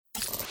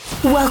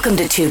Welcome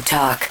to Tube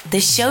Talk,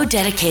 the show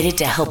dedicated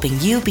to helping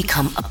you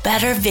become a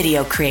better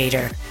video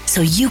creator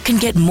so you can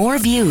get more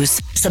views,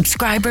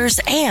 subscribers,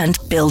 and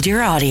build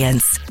your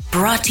audience.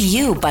 Brought to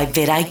you by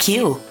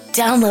vidIQ.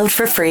 Download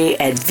for free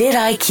at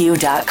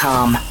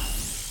vidIQ.com.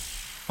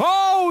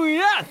 Oh,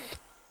 yes!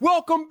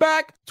 Welcome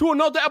back to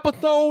another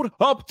episode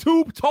of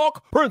Tube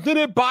Talk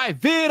presented by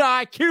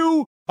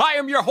vidIQ. I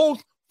am your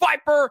host,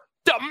 Viper,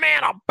 the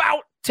man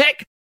about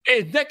tech,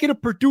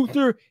 executive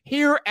producer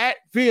here at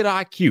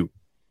vidIQ.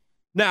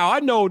 Now, I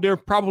know there's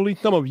probably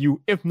some of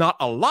you, if not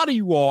a lot of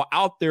you all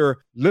out there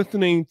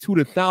listening to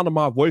the sound of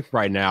my voice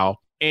right now,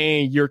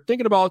 and you're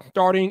thinking about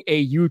starting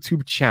a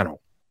YouTube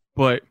channel,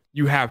 but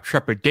you have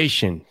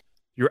trepidation,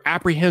 you're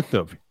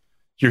apprehensive,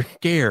 you're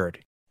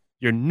scared,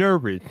 you're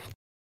nervous,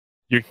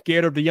 you're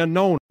scared of the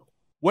unknown.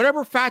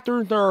 Whatever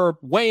factors are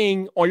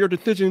weighing on your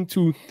decision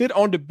to sit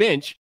on the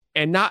bench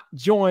and not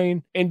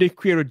join in this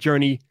creator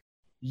journey,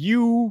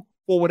 you,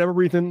 for whatever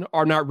reason,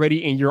 are not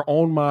ready in your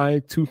own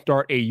mind to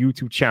start a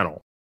YouTube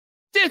channel.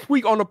 This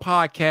week on the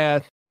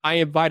podcast, I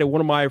invited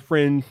one of my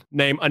friends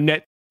named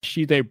Annette.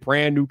 She's a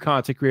brand new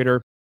content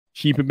creator.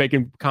 She's been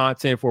making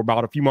content for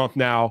about a few months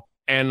now.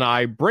 And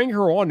I bring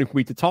her on this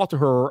week to talk to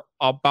her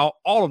about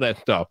all of that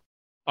stuff,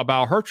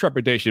 about her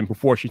trepidation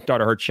before she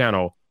started her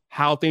channel,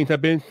 how things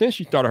have been since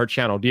she started her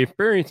channel, the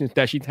experiences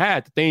that she's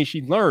had, the things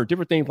she's learned,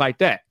 different things like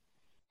that.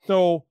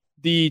 So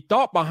the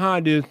thought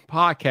behind this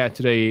podcast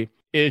today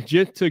is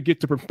just to get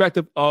the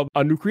perspective of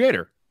a new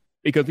creator.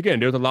 Because again,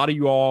 there's a lot of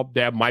you all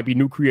that might be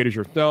new creators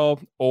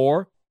yourself,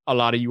 or a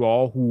lot of you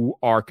all who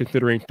are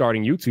considering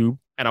starting YouTube.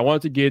 And I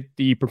wanted to get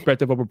the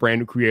perspective of a brand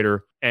new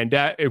creator. And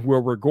that is where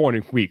we're going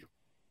this week.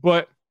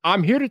 But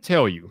I'm here to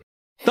tell you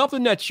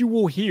something that you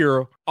will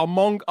hear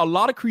among a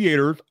lot of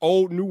creators,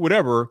 old, new,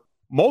 whatever.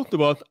 Most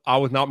of us, I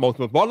was not most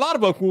of us, but a lot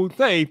of us will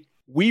say,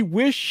 we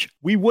wish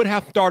we would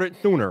have started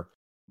sooner,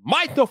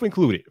 myself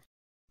included.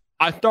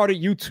 I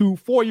started YouTube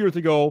 4 years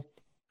ago,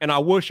 and I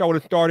wish I would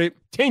have started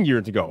 10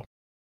 years ago.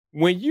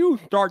 When you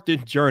start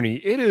this journey,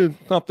 it is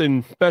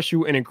something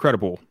special and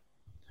incredible.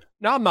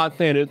 Now, I'm not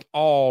saying it's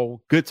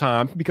all good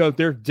times, because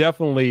there's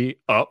definitely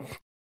ups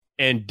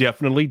and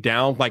definitely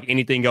downs like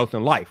anything else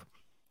in life.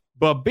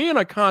 But being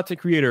a content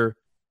creator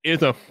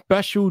is a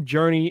special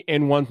journey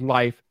in one's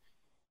life.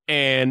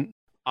 And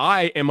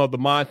I am of the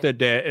mindset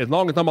that as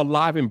long as I'm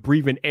alive and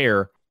breathing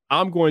air,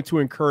 I'm going to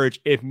encourage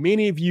as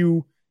many of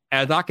you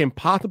as I can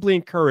possibly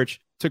encourage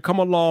to come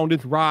along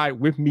this ride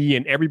with me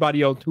and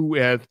everybody else who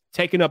has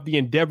taken up the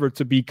endeavor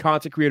to be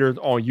content creators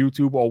on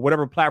YouTube or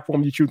whatever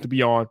platform you choose to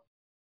be on.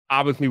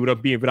 Obviously, with us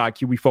being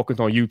vidIQ, we focus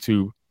on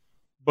YouTube.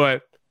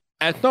 But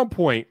at some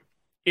point,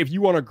 if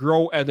you want to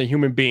grow as a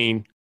human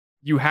being,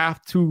 you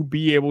have to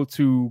be able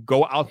to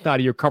go outside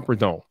of your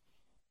comfort zone.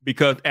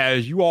 Because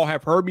as you all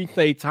have heard me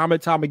say time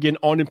and time again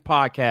on this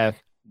podcast,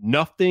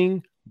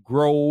 nothing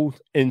grows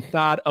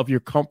inside of your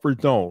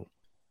comfort zone.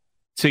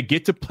 To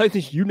get to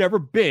places you've never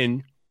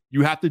been,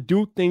 you have to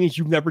do things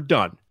you've never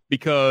done.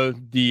 Because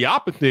the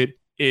opposite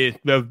is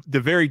the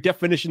very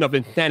definition of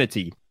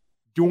insanity.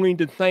 Doing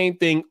the same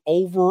thing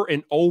over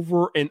and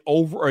over and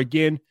over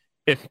again,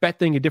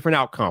 expecting a different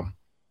outcome.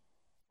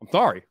 I'm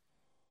sorry.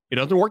 It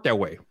doesn't work that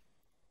way.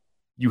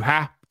 You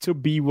have to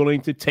be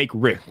willing to take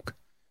risks.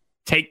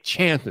 Take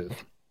chances.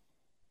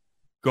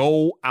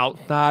 Go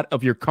outside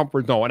of your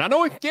comfort zone. And I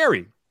know it's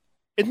scary.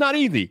 It's not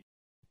easy.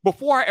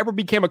 Before I ever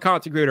became a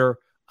content creator,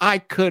 I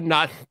could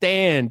not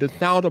stand the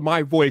sound of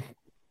my voice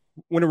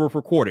when it was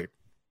recorded.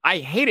 I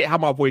hated how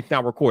my voice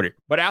sounded recorded.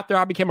 But after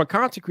I became a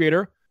content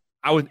creator,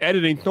 I was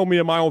editing so many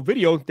of my own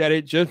videos that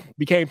it just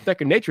became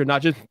second nature, and I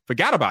just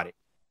forgot about it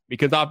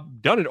because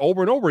I've done it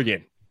over and over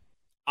again.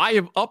 I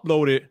have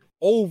uploaded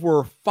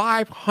over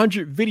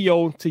 500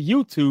 videos to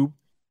YouTube,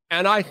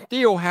 and I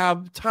still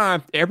have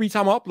time every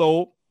time I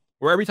upload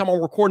or every time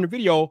I'm recording a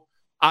video,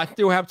 I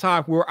still have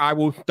time where I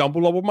will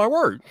stumble over my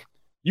words.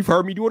 You've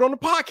heard me do it on the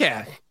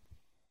podcast.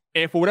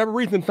 And for whatever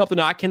reason, something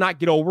that I cannot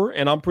get over,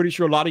 and I'm pretty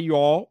sure a lot of you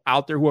all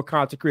out there who are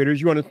content creators,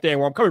 you understand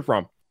where I'm coming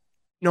from.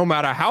 No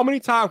matter how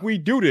many times we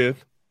do this,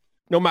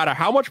 no matter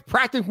how much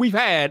practice we've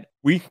had,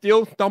 we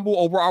still stumble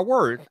over our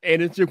words.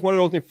 And it's just one of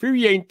those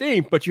infuriating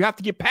things, but you have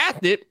to get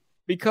past it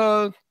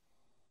because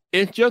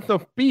it's just a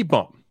speed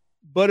bump.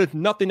 But it's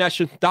nothing that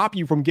should stop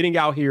you from getting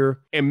out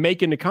here and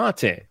making the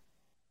content.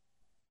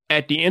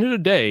 At the end of the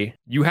day,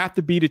 you have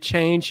to be the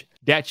change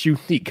that you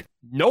seek.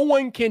 No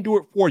one can do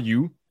it for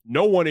you.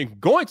 No one is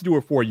going to do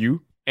it for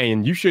you.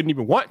 And you shouldn't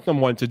even want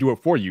someone to do it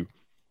for you.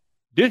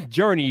 This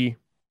journey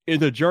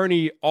is a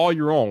journey all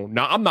your own.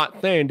 Now, I'm not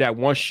saying that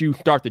once you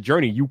start the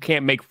journey, you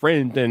can't make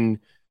friends and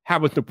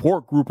have a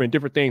support group and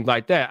different things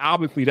like that.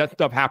 Obviously, that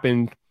stuff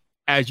happens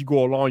as you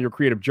go along your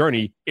creative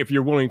journey if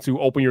you're willing to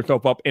open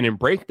yourself up and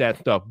embrace that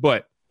stuff.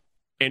 But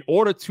in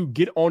order to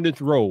get on this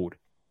road,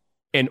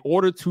 in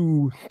order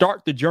to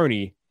start the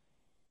journey,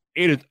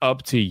 it is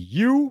up to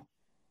you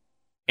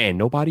and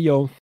nobody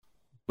else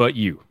but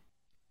you.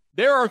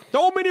 There are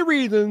so many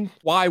reasons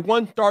why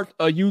one starts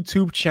a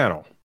YouTube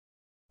channel.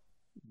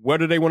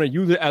 Whether they want to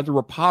use it as a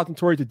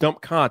repository to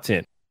dump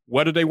content,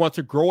 whether they want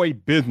to grow a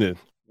business,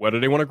 whether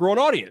they want to grow an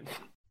audience,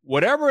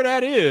 whatever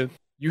that is,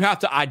 you have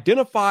to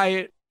identify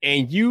it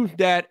and use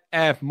that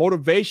as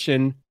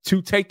motivation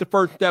to take the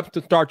first steps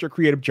to start your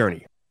creative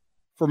journey.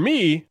 For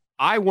me,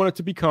 I wanted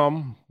to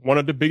become one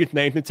of the biggest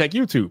names in tech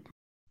YouTube.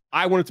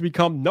 I wanted to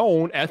become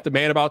known as the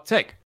man about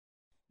tech.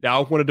 That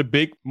was one of the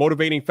big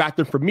motivating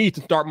factors for me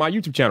to start my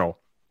YouTube channel.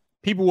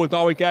 People was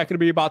always asking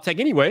me about tech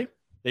anyway.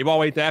 They've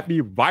always asked me,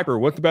 Viper,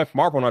 what's the best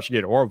smartphone I should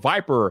get? Or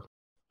Viper,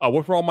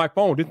 what's wrong with my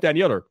phone? This, that, and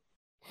the other.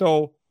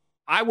 So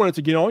I wanted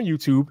to get on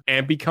YouTube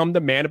and become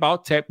the man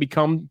about tech,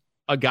 become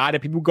a guy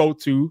that people go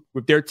to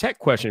with their tech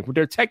questions, with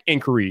their tech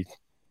inquiries.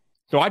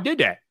 So I did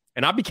that,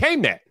 and I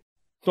became that.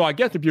 So I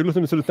guess if you're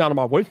listening to the sound of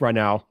my voice right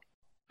now,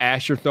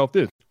 ask yourself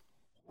this.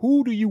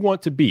 Who do you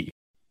want to be?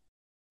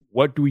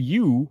 What do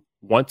you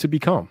want to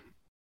become?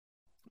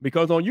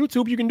 Because on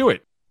YouTube, you can do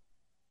it.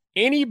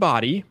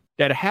 Anybody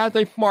that has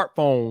a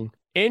smartphone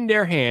in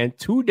their hand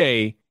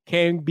today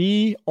can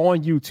be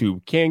on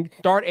YouTube, can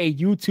start a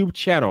YouTube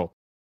channel.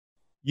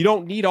 You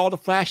don't need all the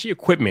flashy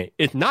equipment.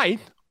 It's nice,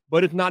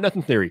 but it's not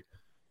necessary.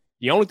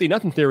 The only thing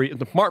necessary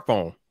is a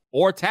smartphone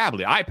or a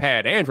tablet,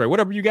 iPad, Android,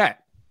 whatever you got.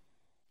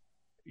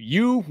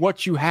 Use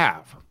what you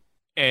have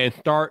and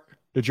start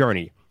the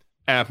journey.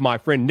 As my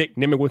friend Nick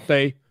Nimmick would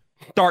say,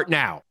 start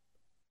now.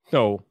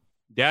 So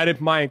that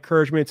is my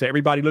encouragement to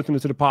everybody listening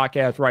to the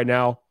podcast right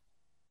now.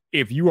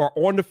 If you are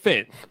on the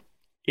fence,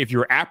 if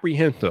you're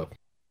apprehensive,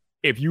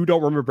 if you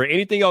don't remember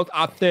anything else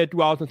I've said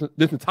throughout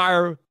this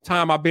entire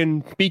time I've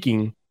been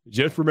speaking,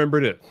 just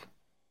remember this.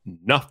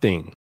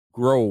 Nothing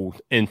grows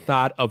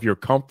inside of your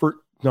comfort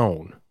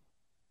zone.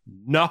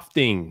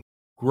 Nothing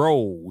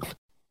grows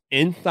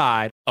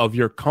inside of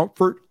your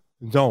comfort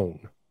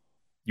zone.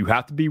 You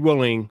have to be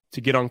willing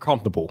to get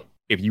uncomfortable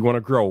if you want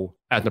to grow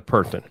as a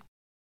person.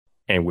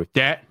 And with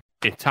that,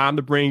 it's time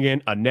to bring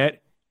in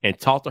Annette and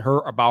talk to her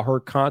about her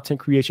content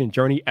creation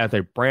journey as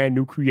a brand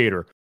new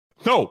creator.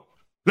 So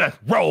let's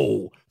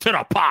roll to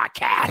the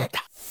podcast.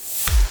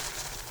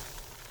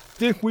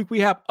 This week we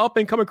have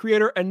up-and-coming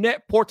creator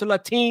Annette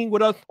Portalatin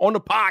with us on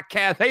the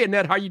podcast. Hey,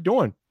 Annette, how you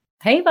doing?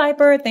 Hey,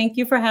 Viper. Thank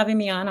you for having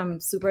me on.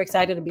 I'm super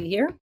excited to be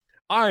here.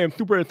 I am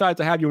super excited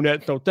to have you,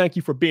 Annette, so thank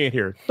you for being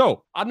here.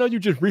 So I know you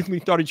just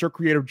recently started your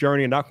creative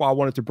journey, and that's why I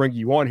wanted to bring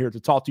you on here to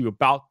talk to you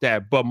about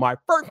that. But my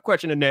first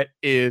question, Annette,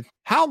 is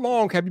how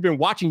long have you been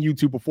watching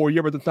YouTube before you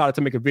ever decided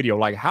to make a video?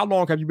 Like, how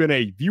long have you been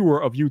a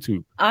viewer of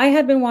YouTube? I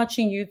had been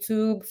watching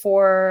YouTube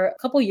for a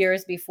couple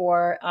years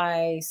before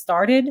I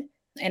started,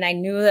 and I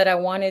knew that I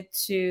wanted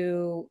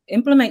to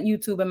implement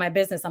YouTube in my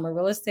business. I'm a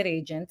real estate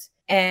agent,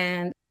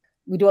 and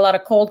we do a lot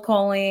of cold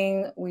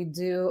calling. We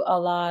do a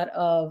lot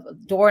of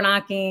door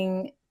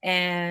knocking,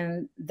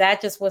 and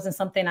that just wasn't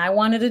something I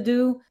wanted to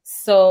do.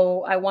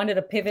 So I wanted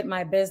to pivot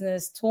my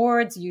business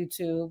towards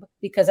YouTube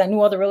because I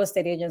knew other real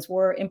estate agents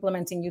were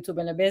implementing YouTube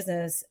in their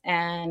business,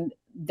 and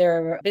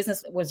their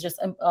business was just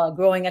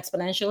growing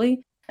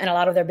exponentially. And a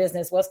lot of their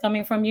business was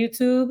coming from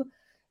YouTube.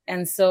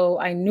 And so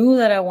I knew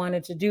that I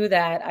wanted to do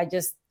that. I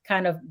just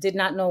kind of did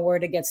not know where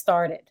to get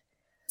started.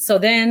 So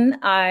then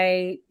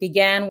I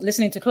began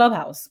listening to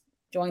Clubhouse.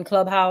 Joined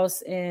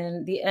Clubhouse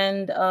in the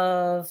end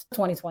of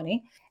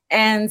 2020.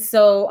 And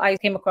so I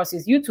came across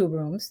these YouTube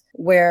rooms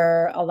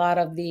where a lot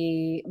of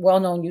the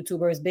well-known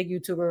YouTubers, big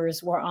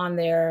YouTubers were on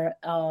there,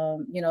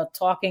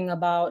 talking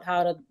about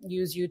how to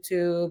use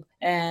YouTube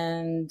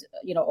and,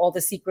 all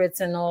the secrets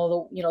and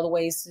all the, the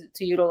ways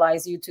to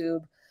utilize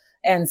YouTube.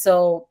 And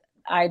so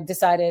I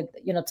decided,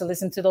 to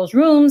listen to those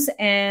rooms.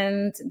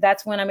 And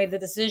that's when I made the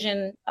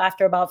decision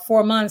after about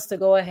 4 months to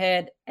go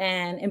ahead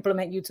and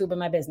implement YouTube in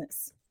my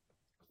business.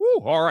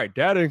 Woo, all right,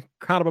 that is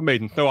kind of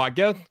amazing. So I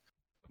guess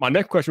my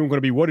next question was going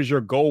to be, what is your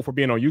goal for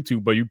being on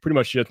YouTube? But you pretty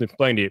much just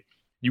explained it.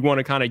 You want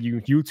to kind of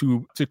use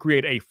YouTube to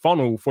create a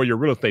funnel for your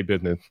real estate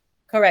business.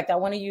 Correct. I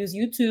want to use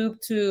YouTube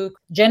to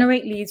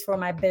generate leads for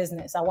my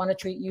business. I want to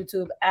treat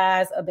YouTube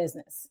as a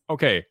business.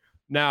 Okay.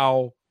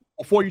 Now,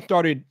 before you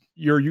started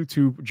your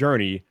YouTube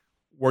journey,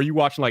 were you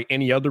watching like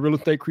any other real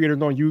estate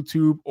creators on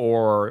YouTube,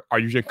 or are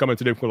you just coming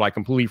to them with like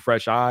completely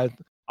fresh eyes?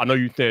 I know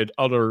you said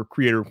other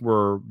creators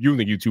were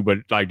using YouTube, but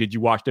like, did you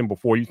watch them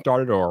before you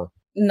started or?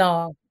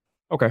 No.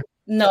 Okay.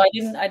 No,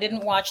 I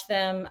didn't watch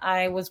them.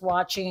 I was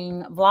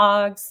watching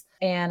vlogs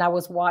and I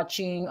was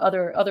watching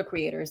other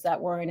creators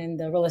that weren't in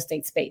the real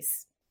estate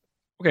space.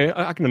 Okay,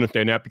 I can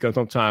understand that because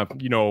sometimes,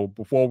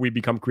 before we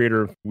become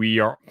creators, we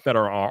are set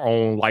our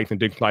own life and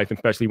digital life,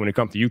 especially when it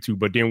comes to YouTube.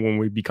 But then when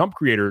we become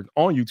creators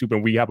on YouTube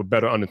and we have a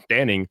better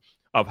understanding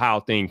of how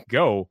things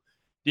go,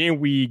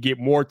 then we get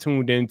more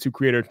tuned into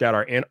creators that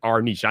are in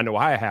our niche. I know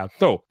I have.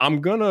 So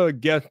I'm going to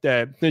guess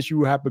that since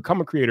you have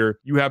become a creator,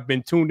 you have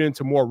been tuned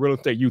into more real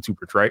estate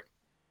YouTubers, right?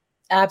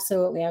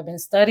 Absolutely. I've been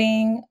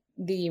studying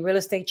the real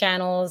estate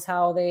channels,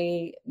 how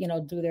they,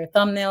 do their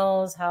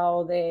thumbnails,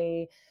 how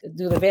they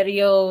do the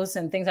videos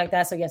and things like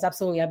that. So yes,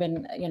 absolutely. I've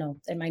been,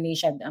 in my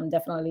niche, I'm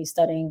definitely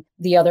studying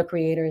the other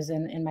creators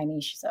in my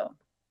niche.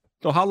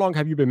 So how long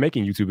have you been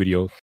making YouTube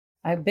videos?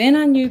 I've been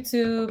on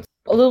YouTube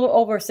a little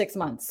over 6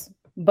 months.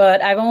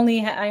 but I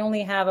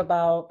only have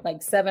about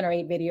like 7 or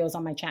 8 videos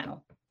on my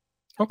channel.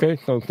 Okay,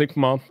 so 6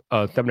 months,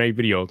 7, 8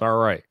 videos. All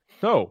right.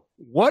 So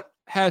what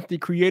has the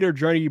creator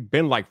journey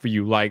been like for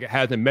you? Like,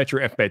 has it met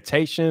your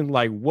expectations?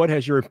 Like, what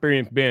has your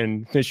experience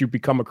been since you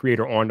become a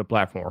creator on the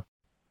platform?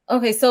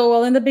 Okay, so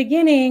well, in the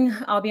beginning,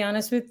 I'll be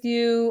honest with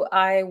you,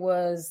 I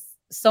was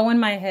so in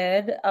my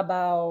head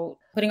about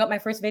putting up my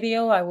first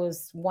video. I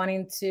was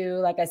wanting to,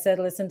 like I said,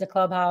 listen to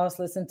Clubhouse,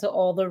 listen to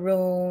all the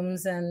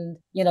rooms, and,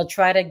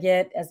 try to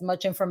get as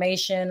much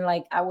information.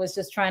 Like, I was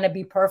just trying to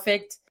be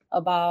perfect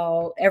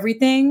about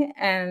everything.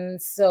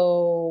 And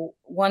so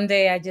one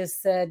day I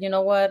just said, you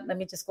know what, let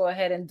me just go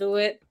ahead and do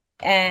it.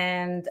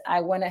 And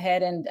I went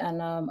ahead and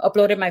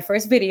uploaded my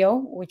first video,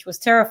 which was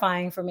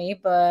terrifying for me,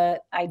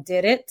 but I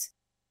did it.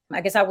 I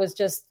guess I was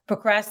just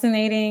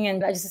procrastinating,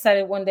 and I just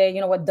decided one day,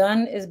 you know what,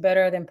 done is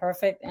better than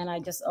perfect. And I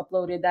just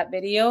uploaded that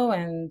video,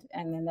 and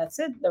then that's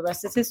it. The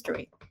rest is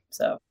history.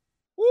 So.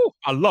 Ooh,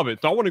 I love it.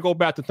 So I want to go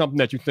back to something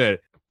that you said.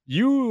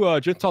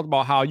 You just talked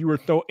about how you were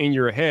so in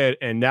your head,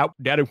 and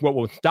that is what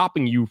was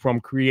stopping you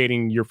from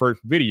creating your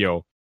first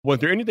video. Was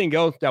there anything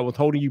else that was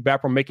holding you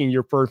back from making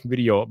your first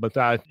video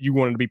besides you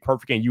wanted to be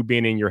perfect and you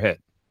being in your head?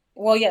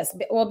 Well, yes.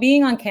 Well,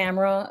 being on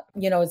camera,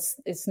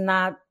 it's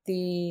not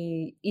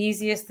the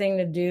easiest thing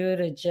to do,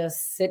 to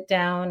just sit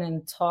down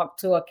and talk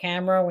to a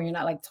camera when you're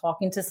not like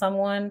talking to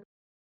someone.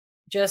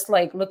 Just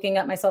like looking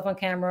at myself on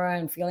camera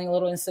and feeling a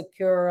little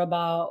insecure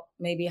about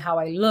maybe how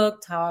I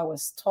looked, how I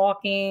was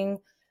talking,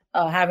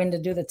 having to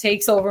do the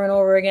takes over and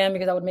over again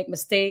because I would make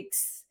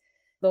mistakes.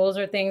 Those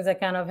are things that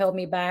kind of held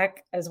me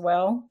back as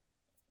well.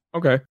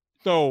 Okay.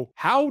 So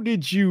how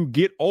did you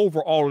get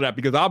over all of that?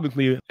 Because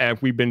obviously,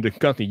 as we've been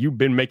discussing, you've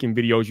been making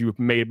videos. You've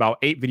made about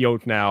 8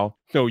 videos now.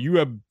 So you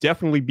have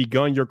definitely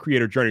begun your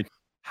creator journey.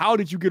 How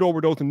did you get over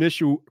those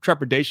initial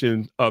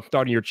trepidations of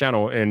starting your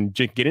channel and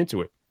just get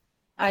into it?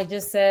 I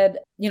just said,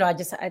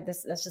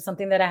 that's just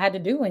something that I had to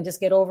do, and just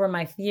get over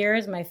my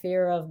fears, my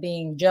fear of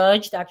being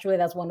judged. Actually,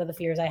 that's one of the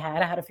fears I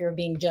had. I had a fear of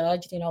being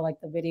judged,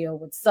 like the video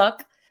would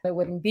suck. It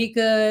wouldn't be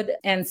good.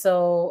 And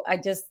so I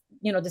just,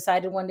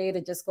 decided one day to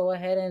just go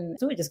ahead and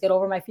do it, just get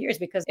over my fears,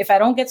 because if I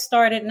don't get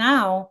started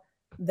now,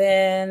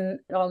 then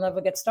I'll never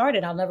get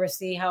started. I'll never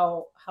see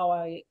how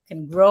I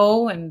can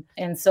grow.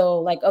 And so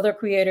like other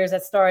creators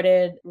that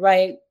started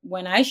right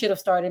when I should have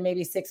started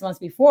maybe 6 months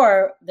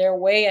before, they're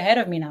way ahead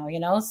of me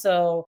now,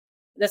 so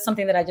that's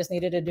something that I just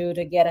needed to do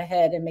to get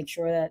ahead and make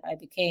sure that I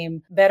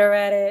became better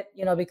at it,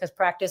 because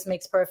practice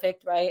makes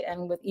perfect, right?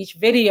 And with each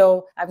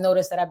video, I've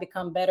noticed that I've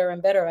become better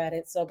and better at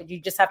it. So, but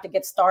you just have to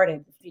get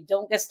started. If you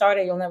don't get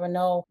started, you'll never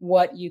know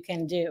what you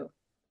can do.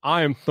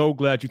 I am so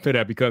glad you said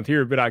that, because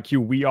here at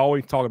vidIQ, we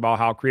always talk about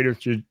how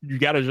creators you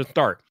got to just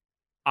start.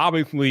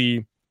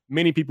 Obviously,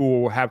 many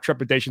people will have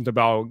trepidations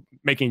about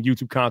making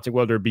YouTube content,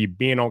 whether it be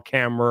being on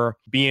camera,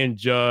 being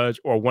judged,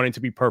 or wanting to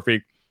be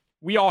perfect.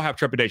 We all have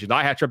trepidations.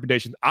 I had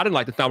trepidations. I didn't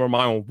like the sound of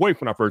my own voice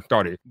when I first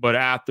started. But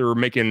after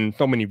making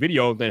so many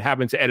videos and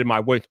having to edit my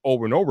voice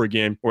over and over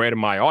again, or edit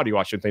my audio,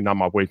 I should say, not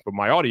my voice, but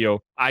my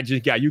audio, I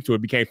just got used to it.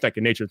 It became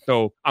second nature.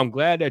 So I'm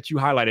glad that you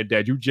highlighted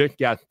that you just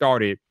got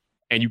started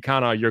and you're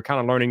kind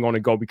of learning on the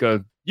go,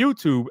 because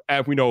YouTube,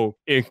 as we know,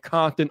 is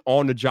constant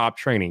on the job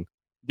training.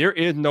 There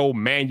is no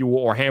manual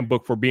or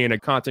handbook for being a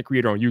content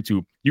creator on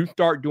YouTube. You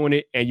start doing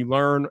it and you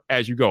learn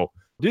as you go.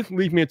 This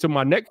leads me into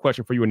my next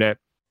question for you, Annette.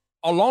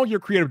 Along your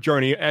creative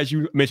journey, as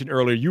you mentioned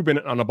earlier, you've been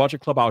on a bunch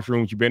of Clubhouse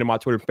rooms, you've been in my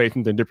Twitter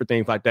Spaces and different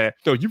things like that.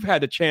 So you've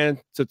had the chance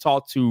to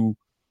talk to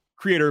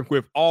creators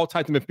with all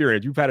types of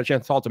experience. You've had a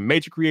chance to talk to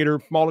major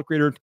creators, smaller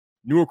creators,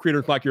 newer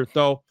creators like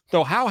yourself.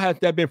 So how has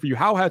that been for you?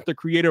 How has the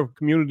creative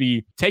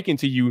community taken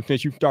to you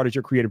since you started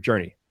your creative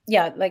journey?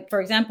 Yeah, like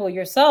for example,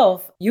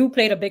 yourself, you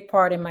played a big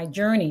part in my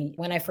journey.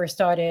 When I first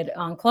started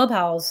on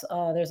Clubhouse,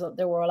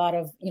 there were a lot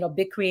of,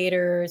 big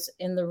creators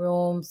in the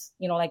rooms,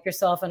 like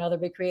yourself and other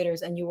big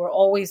creators. And you were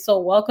always so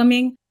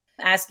welcoming,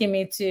 asking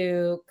me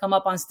to come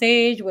up on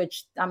stage,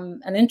 which I'm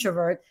an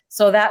introvert.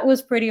 So that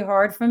was pretty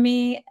hard for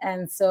me.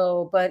 And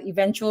so, but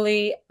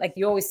eventually, like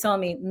you always tell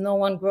me, no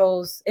one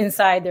grows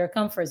inside their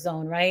comfort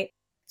zone, right?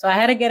 So I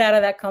had to get out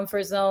of that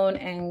comfort zone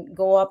and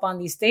go up on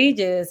these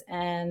stages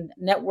and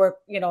network,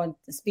 and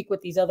speak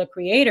with these other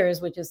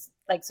creators, which is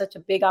like such a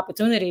big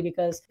opportunity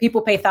because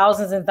people pay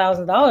thousands and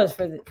thousands of dollars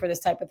for this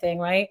type of thing,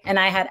 right? And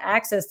I had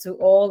access to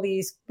all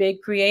these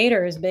big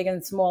creators, big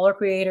and smaller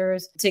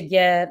creators, to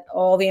get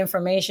all the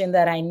information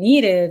that I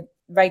needed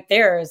right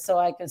there so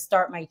I could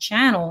start my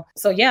channel.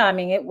 So yeah, I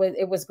mean, it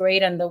was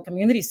great. And the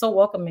community is so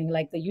welcoming.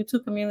 Like the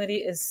YouTube community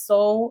is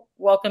so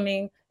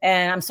welcoming.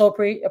 And I'm so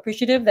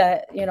appreciative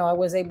that, I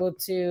was able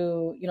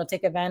to,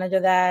 take advantage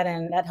of that.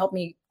 And that helped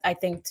me, I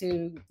think,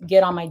 to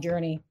get on my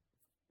journey.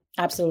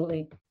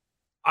 Absolutely.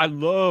 I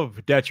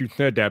love that you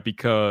said that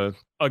because,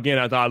 again,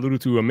 as I alluded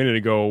to a minute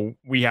ago,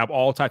 we have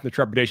all types of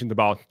trepidations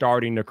about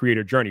starting the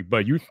creator journey,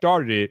 but you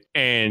started it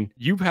and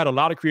you've had a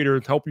lot of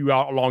creators help you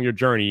out along your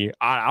journey.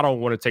 I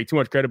don't want to take too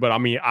much credit, but I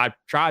mean, I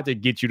tried to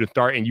get you to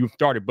start and you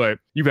started, but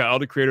you've had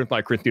other creators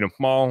like Christina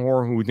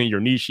Smallhorn, who's in your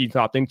niche.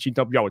 I think she's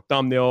helped you out with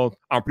thumbnails.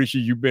 I'm pretty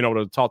sure you've been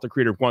able to talk to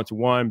creators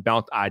one-to-one,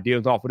 bounce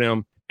ideas off of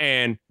them.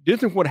 And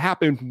this is what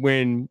happens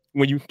when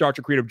you start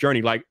your creative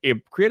journey. Like if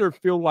creators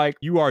feel like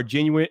you are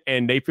genuine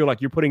and they feel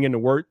like you're putting in the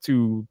work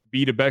to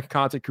be the best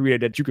content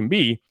creator that you can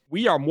be,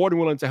 we are more than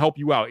willing to help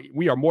you out.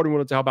 We are more than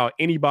willing to help out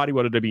anybody,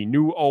 whether they be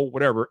new, old,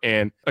 whatever.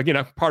 And again,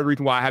 that's part of the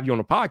reason why I have you on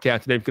the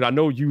podcast today, because I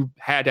know you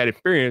had that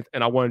experience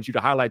and I wanted you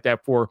to highlight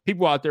that for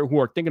people out there who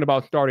are thinking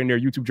about starting their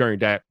YouTube journey,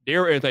 that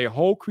there is a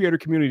whole creator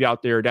community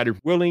out there that is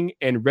willing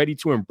and ready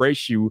to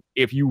embrace you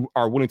if you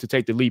are willing to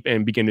take the leap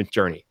and begin this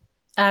journey.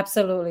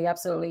 Absolutely.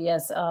 Absolutely.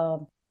 Yes.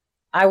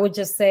 I would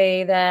just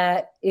say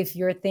that if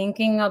you're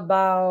thinking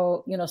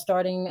about,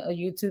 starting a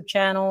YouTube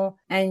channel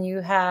and you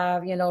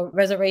have,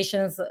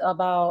 reservations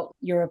about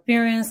your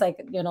appearance,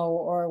 like,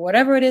 or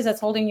whatever it is that's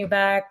holding you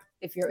back,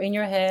 if you're in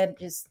your head,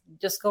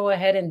 just go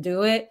ahead and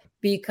do it,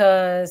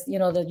 because, the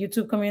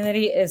YouTube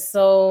community is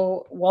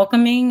so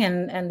welcoming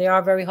and they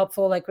are very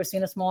helpful. Like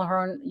Christina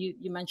Smallhorn,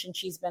 you mentioned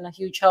she's been a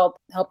huge help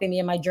helping me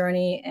in my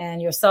journey,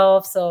 and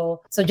yourself.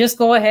 So just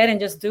go ahead and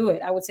just do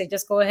it. I would say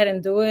just go ahead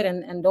and do it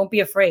and don't be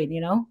afraid,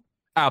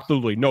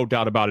 Absolutely. No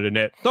doubt about it,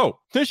 Annette. So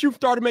since you've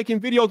started making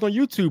videos on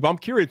YouTube, I'm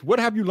curious, what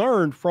have you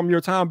learned from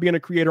your time being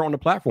a creator on the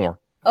platform?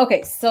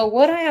 Okay. So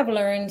what I have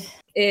learned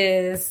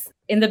is,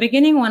 in the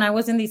beginning, when I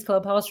was in these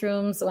Clubhouse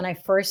rooms, when I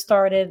first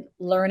started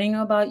learning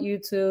about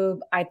YouTube,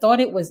 I thought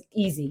it was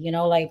easy,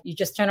 like you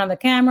just turn on the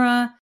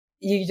camera,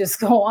 you just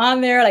go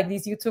on there, like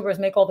these YouTubers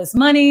make all this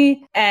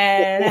money.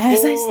 And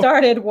as I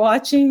started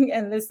watching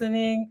and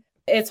listening,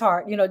 it's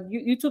hard.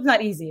 YouTube's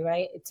not easy,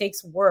 right? It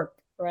takes work,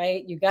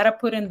 right? You got to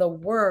put in the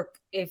work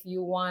if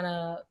you want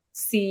to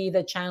see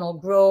the channel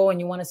grow and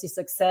you want to see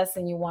success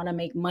and you want to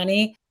make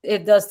money.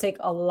 It does take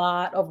a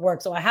lot of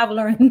work. So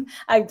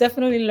I've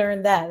definitely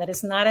learned that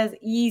it's not as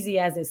easy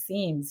as it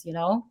seems,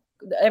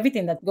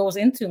 everything that goes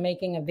into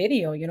making a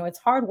video, it's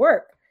hard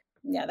work.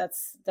 Yeah,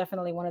 that's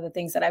definitely one of the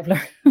things that I've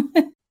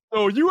learned.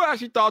 So you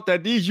actually thought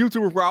that these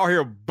YouTubers were out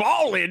here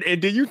balling,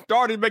 and then you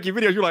started making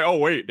videos. You're like, oh,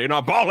 wait, they're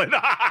not balling.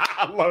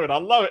 I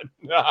love it.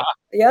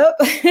 Yep.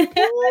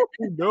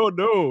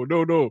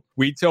 No.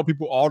 We tell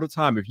people all the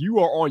time, if you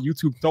are on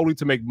YouTube solely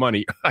to make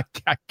money, I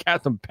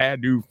got some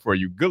bad news for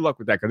you. Good luck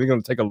with that, because it's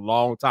going to take a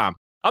long time.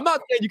 I'm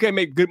not saying you can't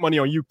make good money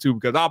on YouTube,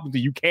 because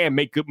obviously you can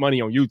make good money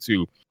on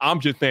YouTube.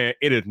 I'm just saying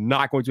it is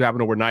not going to happen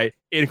overnight.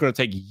 It's going to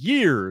take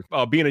years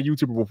of being a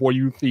YouTuber before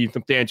you see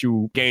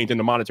substantial gains in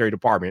the monetary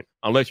department,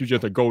 unless you're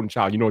just a golden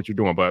child. You know what you're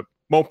doing. But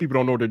most people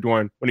don't know what they're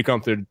doing when it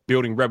comes to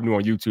building revenue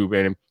on YouTube.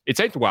 And it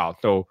takes a while.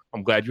 So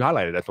I'm glad you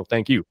highlighted that. So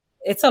thank you.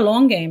 It's a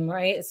long game,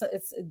 right?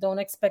 It's don't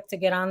expect to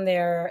get on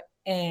there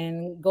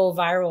and go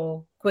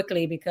viral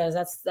quickly, because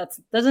that's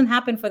doesn't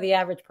happen for the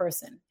average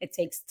person. It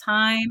takes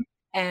time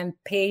and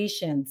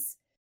patience.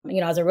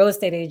 As a real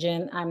estate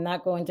agent, I'm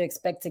not going to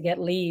expect to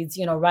get leads,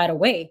 right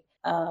away.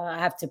 I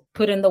have to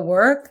put in the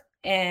work,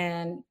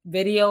 and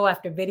video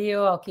after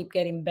video, I'll keep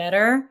getting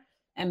better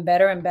and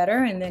better and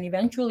better. And then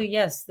eventually,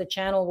 yes, the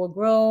channel will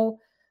grow,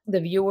 the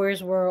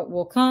viewers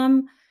will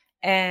come,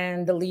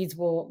 and the leads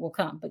will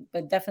come.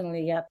 But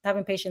definitely, yeah,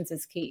 having patience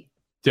is key.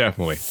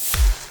 Definitely.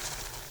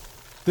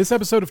 This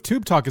episode of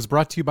Tube Talk is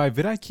brought to you by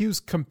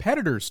vidIQ's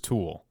Competitors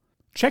tool.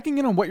 Checking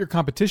in on what your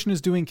competition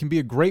is doing can be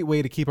a great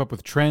way to keep up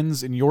with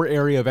trends in your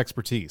area of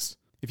expertise.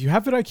 If you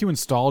have vidIQ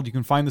installed, you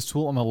can find this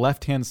tool on the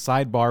left-hand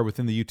sidebar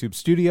within the YouTube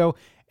studio,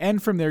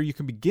 and from there you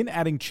can begin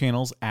adding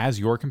channels as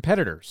your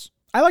competitors.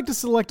 I like to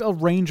select a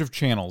range of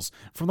channels,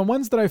 from the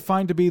ones that I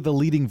find to be the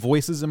leading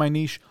voices in my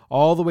niche,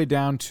 all the way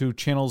down to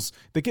channels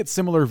that get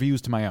similar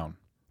views to my own.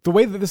 The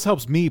way that this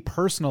helps me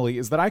personally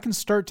is that I can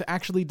start to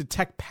actually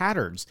detect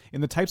patterns in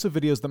the types of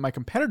videos that my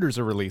competitors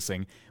are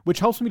releasing,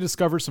 which helps me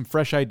discover some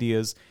fresh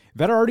ideas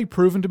that are already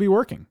proven to be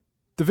working.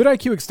 The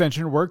vidIQ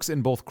extension works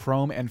in both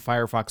Chrome and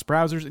Firefox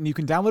browsers, and you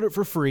can download it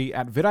for free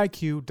at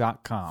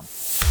vidiq.com.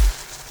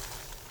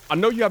 I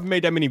know you haven't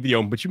made that many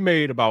videos, but you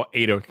made about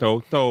 8 or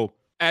so. So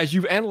as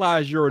you've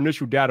analyzed your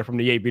initial data from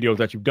the 8 videos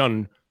that you've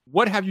done,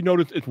 what have you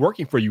noticed is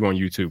working for you on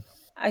YouTube?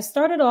 I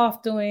started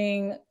off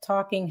doing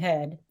talking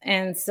head.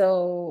 And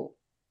so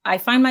I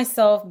find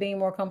myself being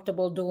more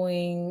comfortable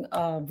doing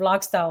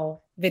vlog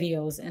style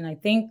videos. And I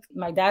think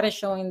my data is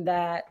showing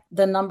that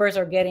the numbers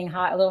are getting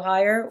a little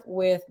higher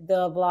with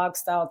the vlog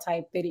style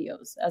type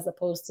videos as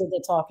opposed to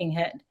the talking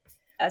head.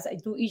 As I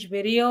do each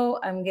video,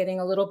 I'm getting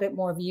a little bit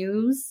more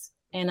views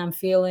and I'm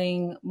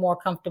feeling more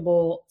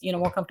comfortable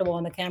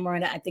on the camera.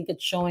 And I think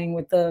it's showing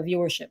with the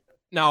viewership.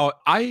 Now,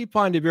 I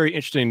find it very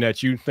interesting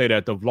that you say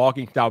that the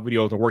vlogging style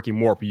videos are working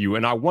more for you.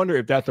 And I wonder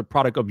if that's a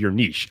product of your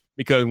niche,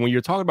 because when you're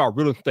talking about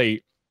real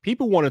estate,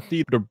 people want to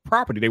see the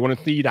property. They want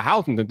to see the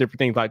housing and different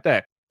things like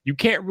that. you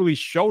can't really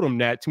show them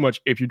that too much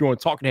if you're doing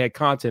talking head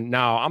content.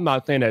 Now, I'm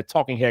not saying that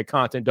talking head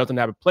content doesn't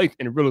have a place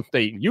in real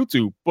estate and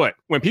YouTube, but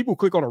when people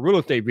click on a real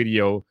estate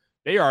video,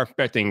 they are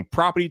expecting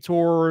property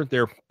tours,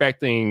 they're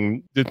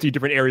expecting to see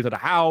different areas of the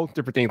house,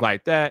 different things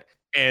like that.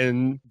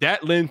 And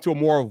that lends to a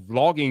more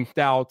vlogging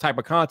style type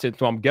of content.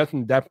 So I'm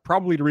guessing that's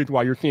probably the reason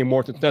why you're seeing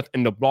more success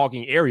in the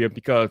vlogging area,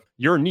 because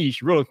your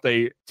niche, real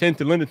estate, tends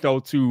to lend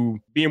itself to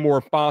being more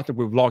responsive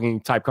with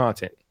vlogging type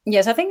content.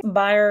 Yes, I think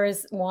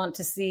buyers want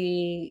to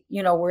see,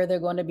 where they're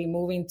going to be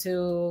moving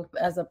to,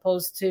 as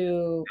opposed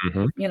to,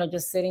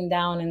 just sitting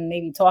down and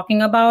maybe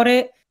talking about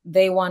it.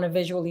 They want to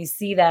visually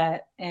see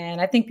that. And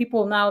I think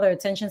people now, their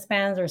attention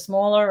spans are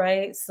smaller,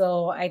 right?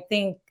 So I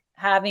think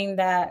having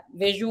that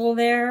visual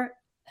there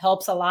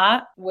helps a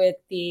lot with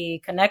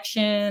the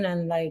connection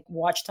and like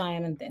watch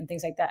time and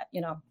things like that,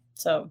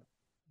 so.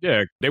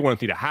 Yeah, they want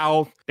to see the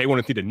house. They want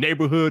to see the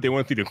neighborhood. They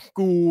want to see the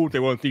school. They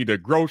want to see the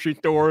grocery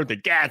store, the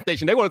gas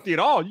station. They want to see it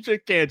all. You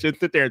just can't just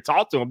sit there and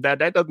talk to them.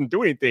 That doesn't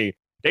do anything.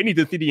 They need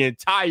to see the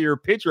entire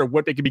picture of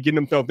what they could be getting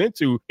themselves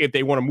into if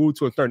they want to move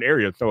to a certain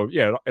area. So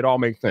yeah, it all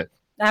makes sense.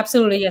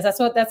 Absolutely, yes.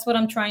 That's what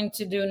I'm trying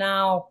to do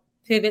now.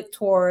 Pivot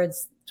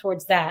towards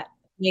that.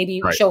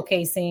 Maybe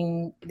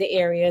showcasing the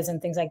areas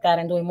and things like that,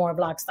 and doing more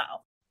vlog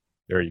style.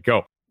 There you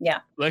go. Yeah.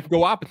 Let's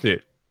go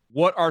opposite.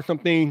 What are some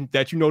things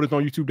that you notice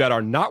on YouTube that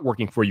are not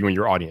working for you and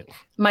your audience?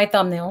 My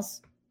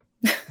thumbnails.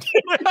 I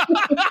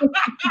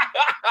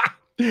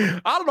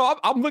don't know.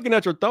 I'm looking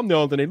at your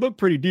thumbnails and they look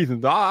pretty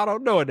decent. I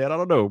don't know that. I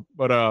don't know.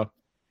 But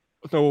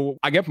so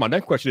I guess my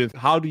next question is,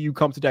 how do you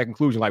come to that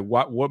conclusion? Like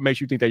what makes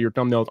you think that your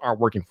thumbnails aren't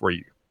working for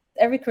you?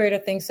 Every creator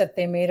thinks that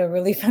they made a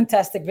really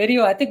fantastic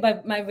video. I think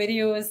my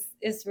video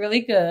is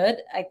really good.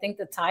 I think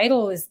the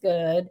title is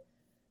good.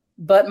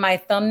 But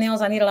my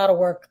thumbnails, I need a lot of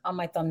work on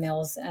my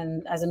thumbnails.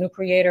 And as a new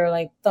creator,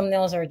 like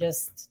thumbnails are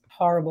just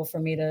horrible for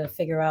me to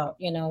figure out,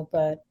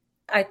 but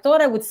I thought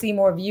I would see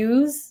more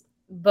views,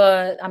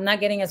 but I'm not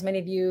getting as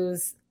many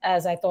views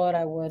as I thought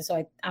I would.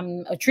 So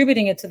I'm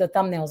attributing it to the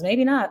thumbnails.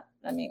 Maybe not.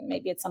 I mean,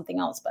 maybe it's something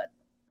else, but.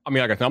 I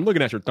mean, like I said, I'm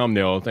looking at your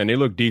thumbnails and they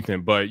look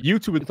decent, but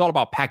YouTube, it's all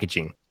about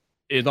packaging.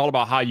 It's all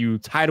about how you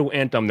title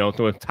and thumbnails.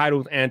 So it's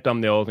titles and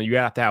thumbnails, and you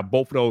have to have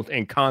both of those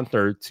in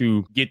concert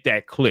to get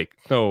that click.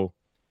 So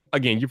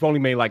again, you've only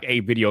made like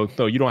 8 videos,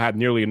 so you don't have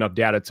nearly enough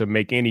data to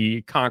make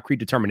any concrete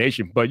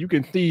determination, but you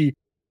can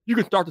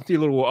start to see a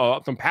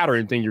little, some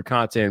patterns in your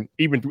content,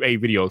 even through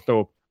 8 videos.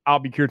 So I'll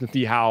be curious to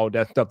see how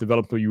that stuff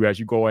develops for you as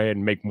you go ahead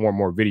and make more and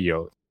more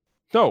videos.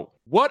 So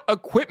what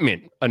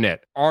equipment,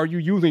 Annette, are you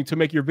using to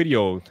make your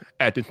videos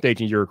at this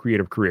stage in your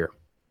creative career?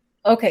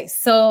 Okay,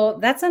 so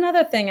that's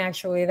another thing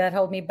actually that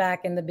held me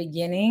back in the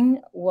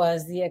beginning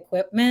was the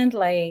equipment.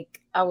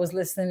 Like I was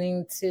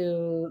listening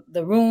to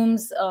the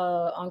rooms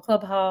on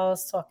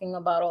Clubhouse talking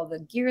about all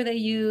the gear they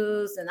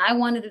use, and I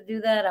wanted to do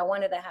that. I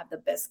wanted to have the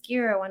best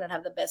gear. I wanted to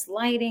have the best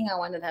lighting. I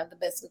wanted to have the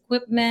best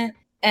equipment.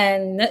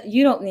 And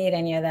you don't need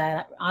any of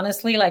that.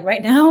 Honestly, like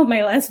right now,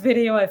 my last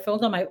video I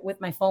filmed with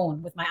my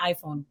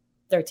iPhone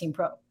 13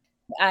 Pro.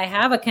 I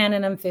have a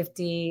Canon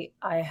M50.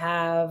 I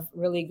have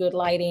really good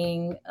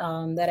lighting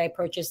that I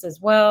purchased as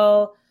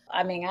well.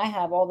 I mean, I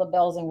have all the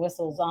bells and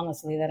whistles,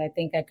 honestly, that I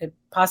think I could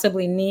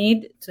possibly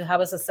need to have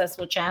a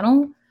successful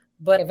channel.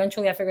 But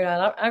eventually I figured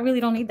out I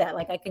really don't need that.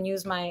 Like I can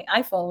use my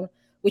iPhone,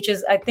 which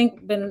is, I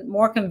think, been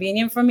more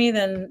convenient for me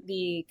than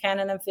the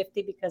Canon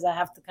M50 because I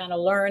have to kind of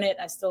learn it.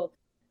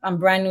 I'm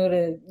brand new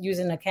to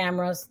using the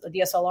cameras, the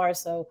DSLR.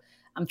 So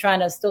I'm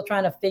still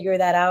trying to figure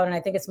that out. And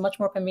I think it's much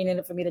more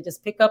convenient for me to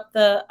just pick up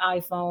the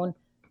iPhone,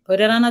 put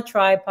it on a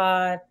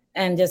tripod,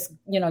 and just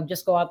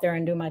go out there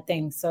and do my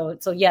thing. So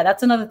yeah,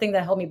 that's another thing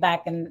that held me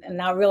back. And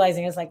now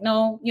realizing it's like,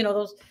 no, you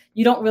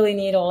don't really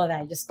need all of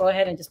that. Just go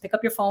ahead and just pick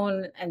up your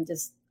phone and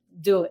just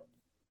do it.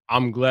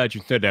 I'm glad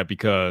you said that,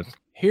 because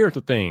here's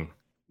the thing.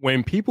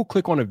 When people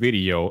click on a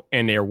video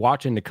and they're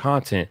watching the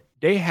content,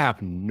 they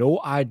have no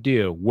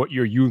idea what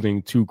you're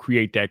using to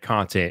create that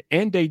content,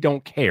 and they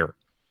don't care.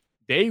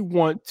 They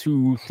want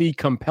to see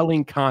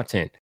compelling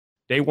content.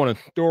 They want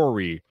a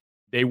story.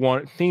 They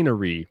want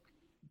scenery.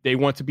 They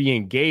want to be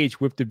engaged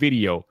with the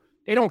video.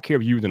 They don't care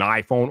if you use an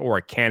iPhone or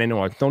a Canon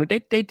or a Sony.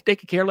 They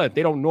could care less.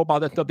 They don't know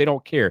about that stuff. They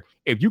don't care.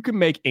 If you can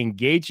make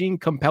engaging,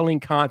 compelling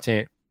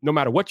content, no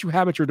matter what you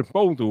have at your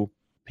disposal,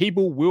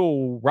 people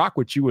will rock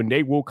with you and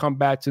they will come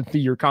back to see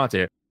your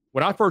content.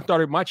 When I first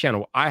started my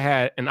channel, I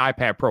had an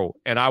iPad Pro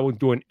and I was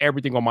doing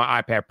everything on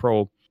my iPad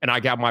Pro. And I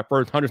got my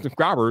first 100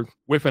 subscribers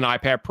with an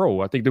iPad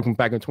Pro. I think this was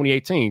back in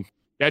 2018.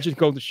 That just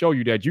goes to show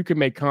you that you can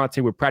make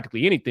content with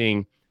practically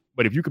anything.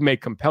 But if you can make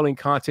compelling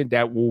content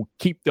that will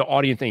keep the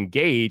audience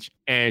engaged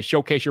and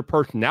showcase your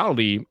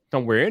personality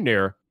somewhere in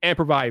there and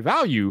provide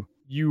value,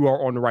 you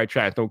are on the right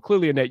track. So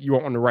clearly, Annette, you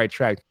are on the right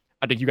track.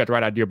 I think you got the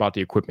right idea about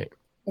the equipment.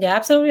 Yeah,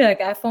 absolutely.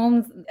 Like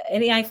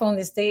any iPhone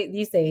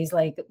these days,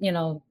 like,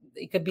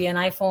 it could be an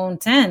iPhone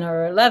 10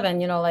 or 11,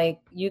 like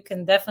you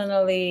can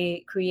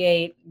definitely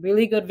create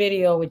really good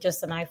video with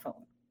just an iPhone.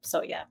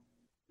 So, yeah.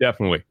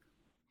 Definitely.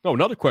 So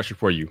another question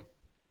for you.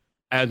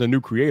 As a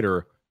new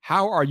creator,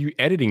 how are you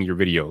editing your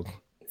videos?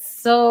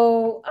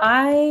 So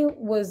I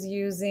was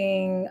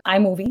using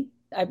iMovie.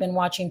 I've been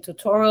watching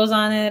tutorials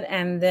on it.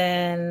 And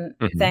then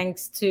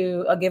thanks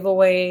to a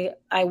giveaway,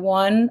 I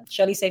won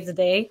Shelly Saves the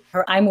Day,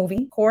 her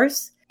iMovie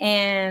course.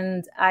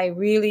 And I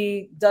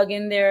really dug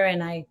in there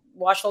and I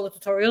watched all the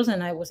tutorials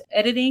and I was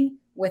editing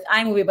with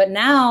iMovie. But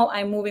now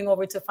I'm moving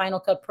over to Final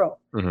Cut Pro.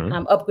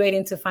 I'm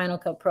upgrading to Final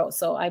Cut Pro.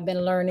 So I've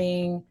been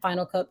learning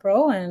Final Cut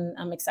Pro and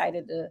I'm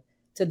excited to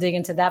dig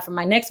into that. For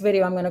my next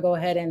video, I'm going to go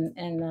ahead and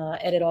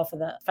edit off of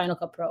the Final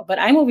Cut Pro. But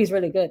iMovie is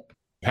really good.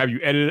 Have you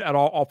edited at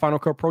all off Final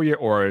Cut Pro yet,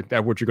 or is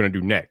that what you're going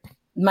to do next?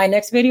 My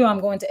next video, I'm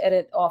going to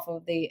edit off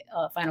of the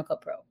Final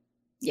Cut Pro.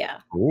 Yeah.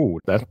 Oh,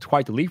 that's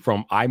quite the leap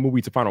from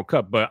iMovie to Final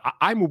Cut. But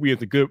iMovie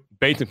is a good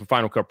basis for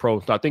Final Cut Pro.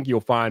 So I think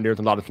you'll find there's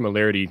a lot of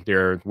similarity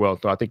there as well.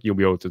 So I think you'll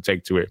be able to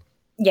take to it.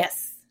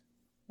 Yes.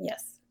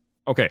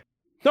 Okay.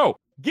 So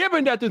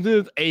given that this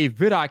is a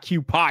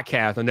vidIQ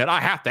podcast and that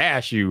I have to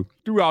ask you,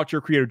 throughout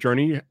your creative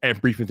journey, as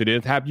brief as it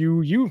is, have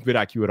you used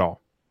vidIQ at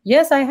all?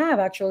 Yes, I have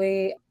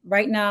actually.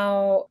 Right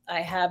now,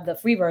 I have the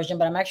free version,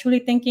 but I'm actually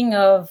thinking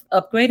of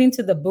upgrading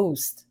to the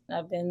Boost.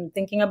 I've been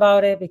thinking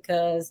about it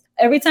because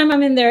every time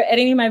I'm in there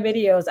editing my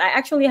videos, I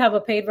actually have a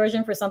paid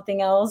version for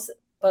something else.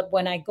 But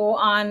when I go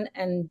on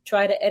and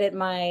try to edit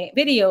my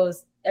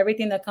videos,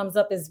 everything that comes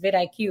up is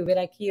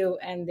vidIQ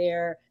and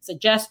their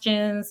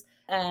suggestions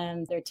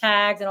and their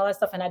tags and all that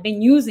stuff. And I've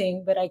been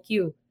using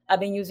vidIQ.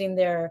 I've been using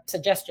their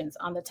suggestions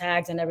on the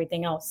tags and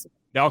everything else.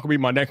 That could be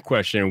my next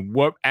question.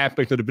 What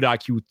aspects of the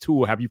vidIQ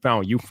tool have you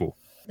found useful?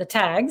 The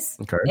tags.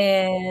 Okay.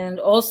 And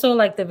also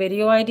like the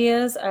video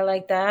ideas. I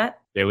like that.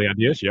 Daily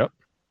ideas, yep.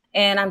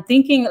 And I'm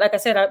thinking, like I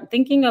said, I'm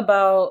thinking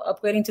about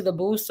upgrading to the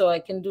Boost so I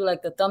can do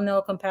like the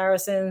thumbnail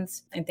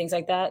comparisons and things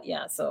like that.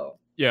 Yeah, so.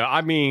 Yeah,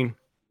 I mean,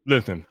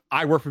 listen,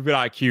 I work for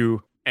vidIQ,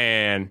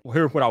 and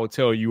here's what I would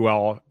tell you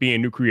all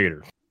being new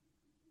creators.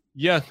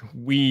 Yes,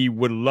 we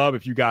would love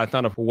if you guys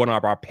sign up for one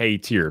of our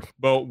paid tiers,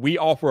 but we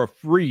offer a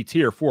free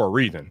tier for a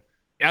reason.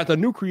 As a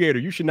new creator,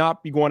 you should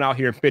not be going out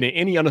here and spending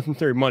any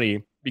unnecessary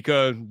money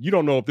because you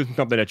don't know if this is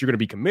something that you're going to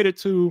be committed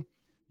to.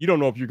 You don't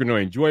know if you're going to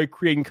enjoy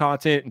creating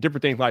content and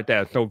different things like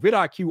that. So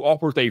vidIQ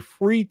offers a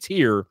free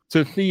tier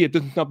to see if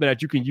this is something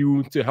that you can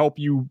use to help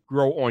you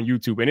grow on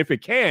YouTube. And if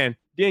it can,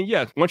 then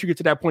yes, once you get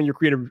to that point in your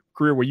creative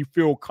career where you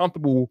feel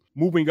comfortable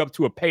moving up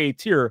to a paid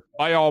tier,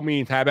 by all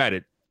means, have at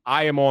it.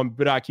 I am on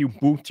vidIQ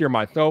Boost tier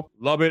myself.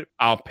 Love it.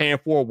 I was paying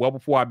for it well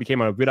before I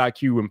became a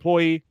vidIQ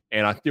employee,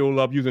 and I still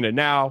love using it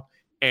now.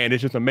 And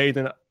it's just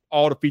amazing,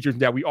 all the features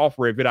that we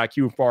offer at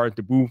vidIQ as far as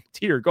the Boost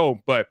tier go.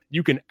 But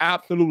you can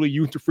absolutely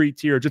use the free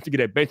tier just to get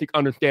a basic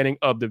understanding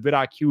of the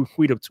vidIQ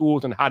suite of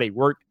tools and how they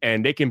work.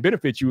 And they can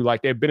benefit you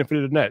like they've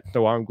benefited Annette.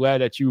 So I'm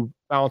glad that you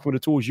found some of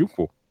the tools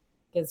useful.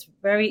 It's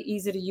very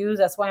easy to use.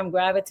 That's why I'm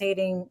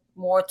gravitating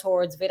more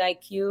towards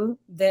vidIQ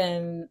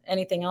than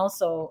anything else.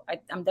 So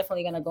I'm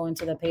definitely going to go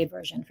into the paid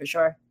version for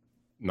sure.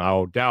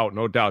 No doubt.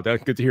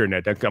 That's good to hear,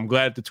 Annette. I'm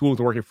glad the tools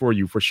are working for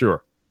you for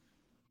sure.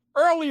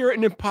 Earlier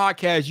in the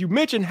podcast, you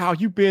mentioned how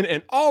you've been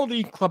in all of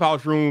these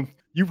Clubhouse rooms.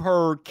 You've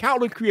heard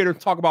countless creators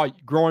talk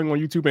about growing on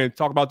YouTube and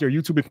talk about their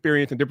YouTube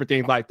experience and different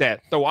things like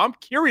that. So I'm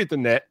curious,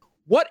 Annette,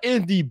 what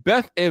is the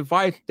best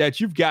advice that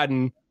you've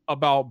gotten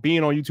about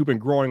being on YouTube and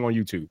growing on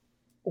YouTube?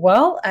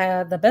 Well,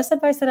 the best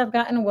advice that I've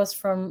gotten was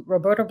from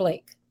Roberta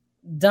Blake.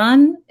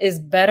 Done is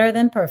better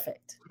than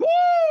perfect. Woo!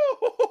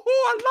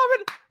 I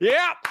love it.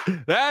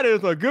 Yeah, that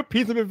is a good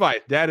piece of advice.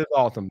 That is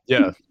awesome.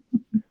 Yes.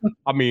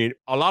 I mean,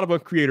 a lot of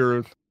us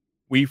creators,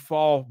 we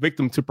fall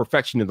victim to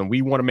perfectionism.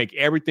 We want to make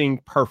everything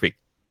perfect,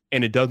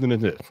 and it doesn't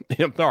exist.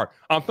 I'm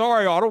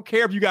sorry. I don't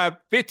care if you got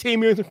 15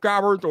 million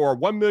subscribers or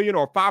 1 million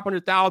or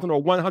 500,000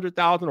 or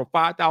 100,000 or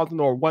 5,000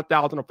 or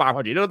 1,000 or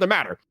 500. It doesn't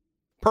matter.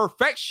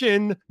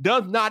 Perfection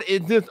does not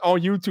exist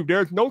on YouTube.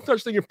 There's no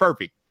such thing as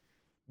perfect.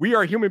 We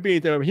are human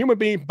beings, and human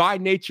beings by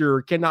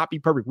nature cannot be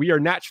perfect. We are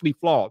naturally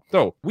flawed.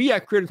 So we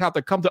as creators have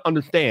to come to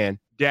understand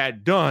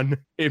that done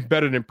is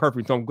better than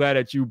perfect. So I'm glad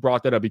that you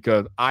brought that up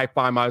because I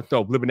find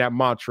myself living that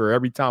mantra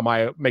every time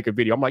I make a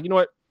video. I'm like, you know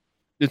what?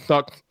 This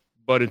sucks,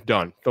 but it's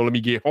done. So let me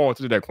get on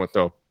to the next one.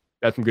 So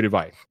that's some good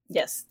advice.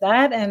 Yes,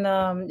 that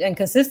and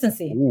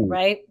consistency,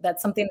 right?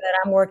 That's something that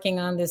I'm working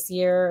on this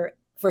year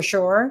for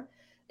sure,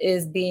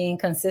 is being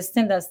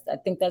consistent. I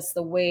think that's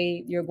the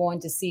way you're going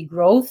to see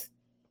growth,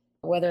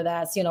 whether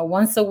that's,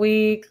 once a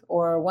week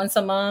or once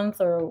a month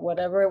or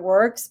whatever it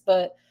works.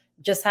 But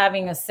just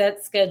having a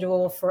set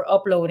schedule for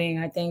uploading,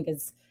 I think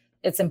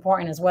it's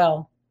important as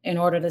well in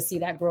order to see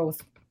that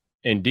growth.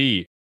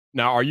 Indeed.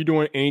 Now, are you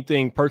doing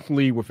anything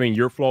personally within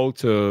your flow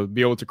to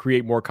be able to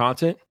create more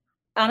content?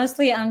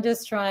 Honestly, I'm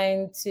just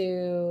trying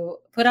to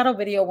put out a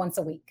video once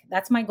a week.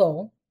 That's my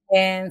goal.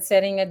 And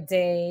setting a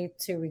day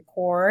to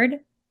record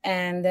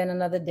and then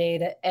another day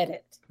to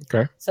edit.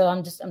 Okay. So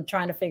I'm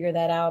trying to figure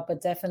that out.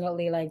 But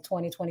definitely like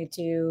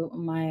 2022,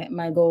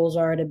 my goals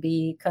are to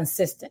be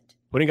consistent.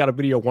 Putting out a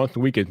video once a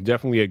week is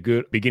definitely a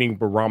good beginning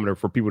barometer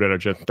for people that are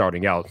just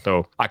starting out.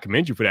 So I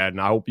commend you for that. And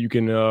I hope you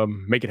can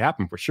make it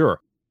happen for sure.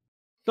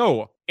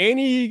 So,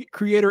 any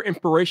creator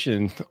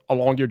inspiration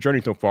along your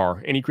journey so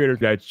far? Any creators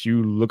that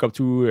you look up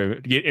to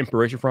and get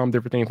inspiration from,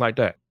 different things like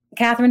that?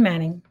 Catherine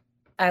Manning.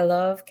 I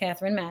love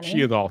Catherine Manning.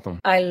 She is awesome.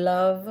 I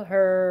love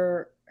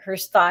her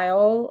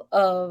style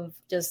of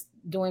just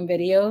doing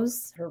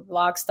videos, her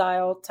vlog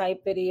style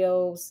type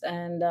videos.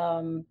 And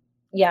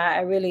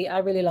I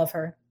really love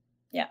her.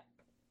 Yeah.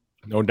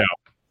 No doubt.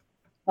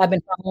 I've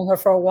been following her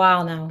for a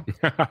while now.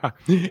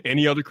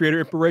 Any other creator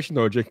inspiration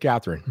or just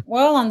Catherine?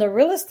 Well, on the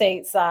real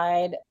estate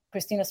side,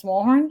 Christina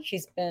Smallhorn,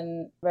 she's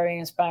been very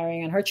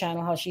inspiring on her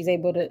channel, how she's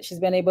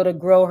been able to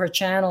grow her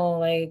channel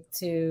like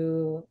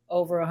to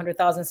over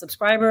 100,000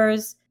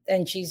 subscribers.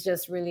 And she's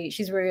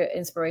very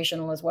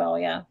inspirational as well.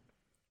 Yeah.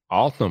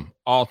 Awesome.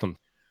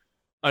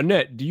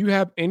 Annette, do you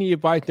have any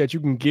advice that you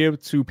can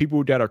give to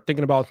people that are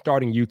thinking about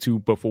starting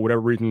YouTube, but for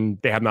whatever reason,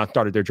 they have not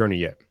started their journey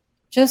yet?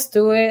 Just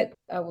do it.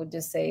 I would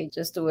just say,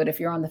 just do it. If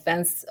you're on the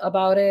fence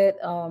about it,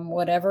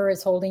 whatever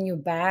is holding you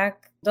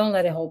back, don't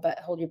let it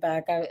hold you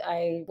back.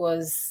 I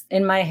was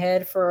in my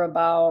head for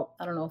about,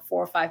 4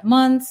 or 5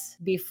 months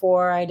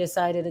before I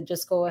decided to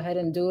just go ahead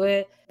and do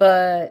it.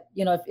 But,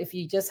 if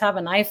you just have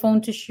an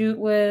iPhone to shoot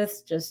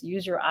with, just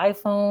use your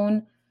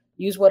iPhone,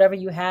 use whatever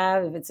you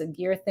have. If it's a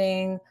gear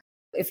thing,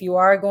 if you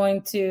are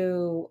going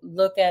to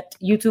look at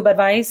YouTube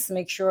advice,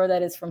 make sure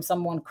that it's from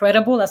someone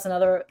credible. That's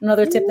another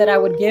tip that I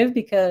would give,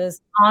 because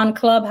on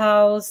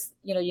Clubhouse,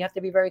 you have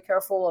to be very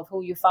careful of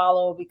who you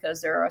follow,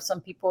 because there are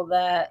some people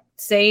that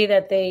say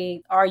that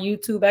they are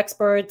YouTube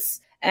experts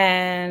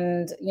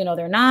and,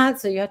 they're not.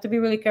 So you have to be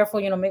really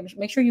careful,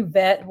 make sure you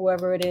vet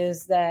whoever it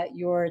is that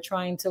you're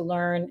trying to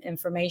learn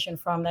information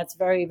from. That's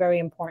very, very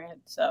important.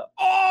 So.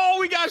 Oh,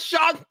 we got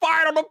shots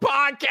fired on the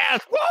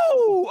podcast.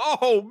 Whoa.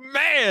 Oh,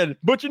 man.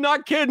 But you're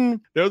not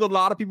kidding. There's a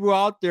lot of people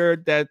out there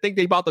that think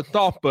they about the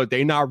sauce, but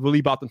they not really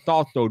about the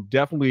sauce. So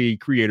definitely,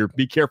 creator,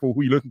 be careful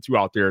who you listen to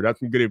out there. That's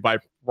some good advice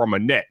from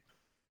Annette.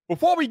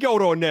 Before we go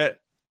to Annette,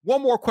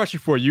 one more question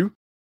for you.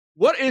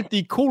 What is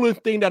the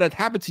coolest thing that has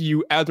happened to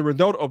you as a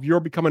result of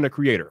your becoming a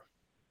creator?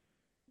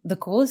 The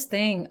coolest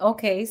thing.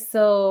 Okay,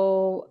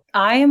 so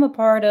I am a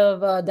part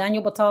of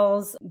Daniel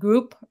Batal's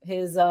group,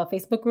 his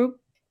Facebook group,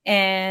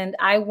 and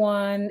I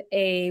won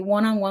a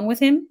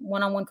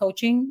one-on-one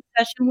coaching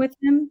session with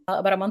him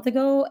about a month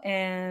ago,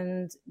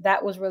 and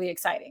that was really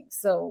exciting.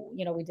 So,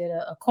 we did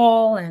a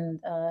call, and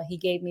he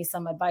gave me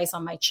some advice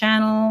on my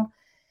channel.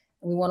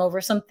 We went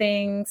over some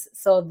things,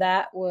 so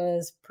that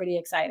was pretty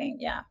exciting.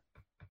 Yeah.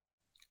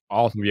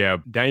 Awesome. Yeah.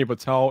 Daniel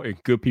Batal is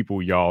good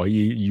people, y'all.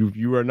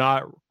 You are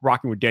not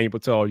rocking with Daniel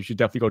Batal. You should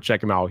definitely go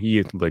check him out. He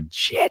is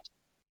legit.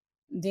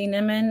 Dean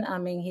Nimmin,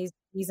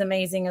 he's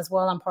amazing as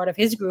well. I'm part of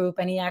his group,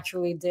 and he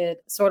actually did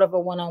sort of a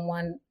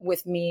one-on-one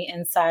with me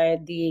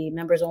inside the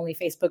members only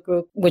Facebook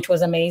group, which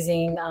was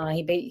amazing.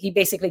 He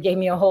basically gave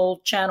me a whole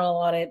channel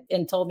on it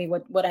and told me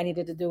what I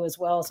needed to do as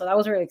well. So that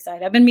was really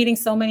exciting. I've been meeting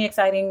so many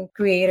exciting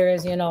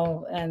creators, and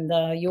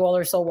you all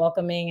are so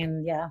welcoming,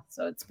 and yeah,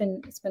 so it's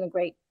been a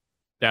great.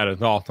 That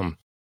is awesome.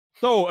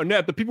 So,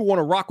 Annette, the people want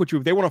to rock with you.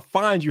 If they want to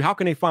find you, how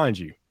can they find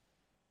you?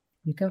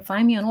 You can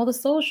find me on all the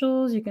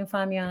socials. You can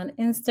find me on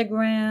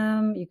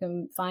Instagram. You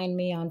can find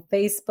me on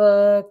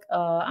Facebook.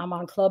 I'm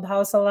on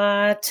Clubhouse a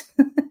lot.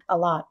 A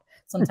lot.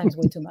 Sometimes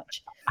way too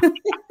much.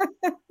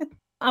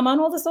 I'm on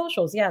all the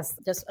socials. Yes.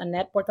 Just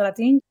Annette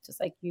Portalatin, just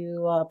like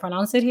you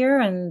pronounce it here.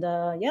 And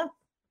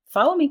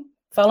follow me.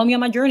 Follow me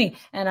on my journey.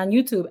 And on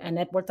YouTube,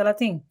 Annette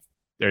Portalatin.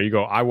 There you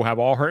go. I will have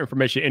all her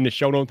information in the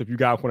show notes if you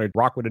guys want to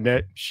rock with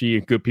Annette. She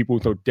is good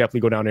people, so definitely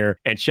go down there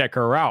and check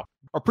her out.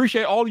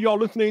 Appreciate all of y'all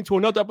listening to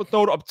another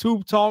episode of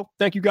Tube Talk.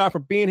 Thank you guys for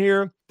being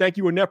here. Thank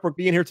you, Annette, for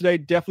being here today.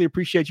 Definitely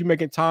appreciate you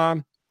making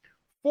time.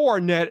 For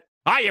Annette,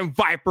 I am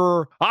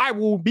Viper. I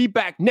will be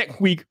back next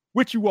week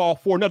with you all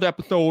for another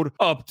episode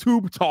of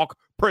Tube Talk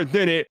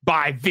presented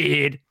by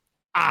vidIQ.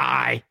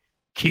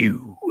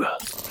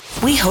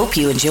 We hope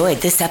you enjoyed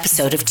this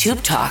episode of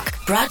Tube Talk,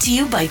 brought to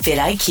you by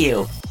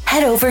vidIQ.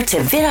 Head over to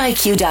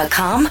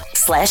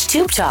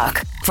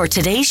vidiq.com/tubetalk for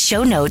today's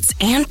show notes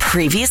and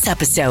previous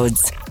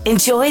episodes.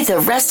 Enjoy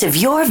the rest of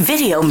your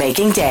video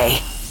making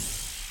day.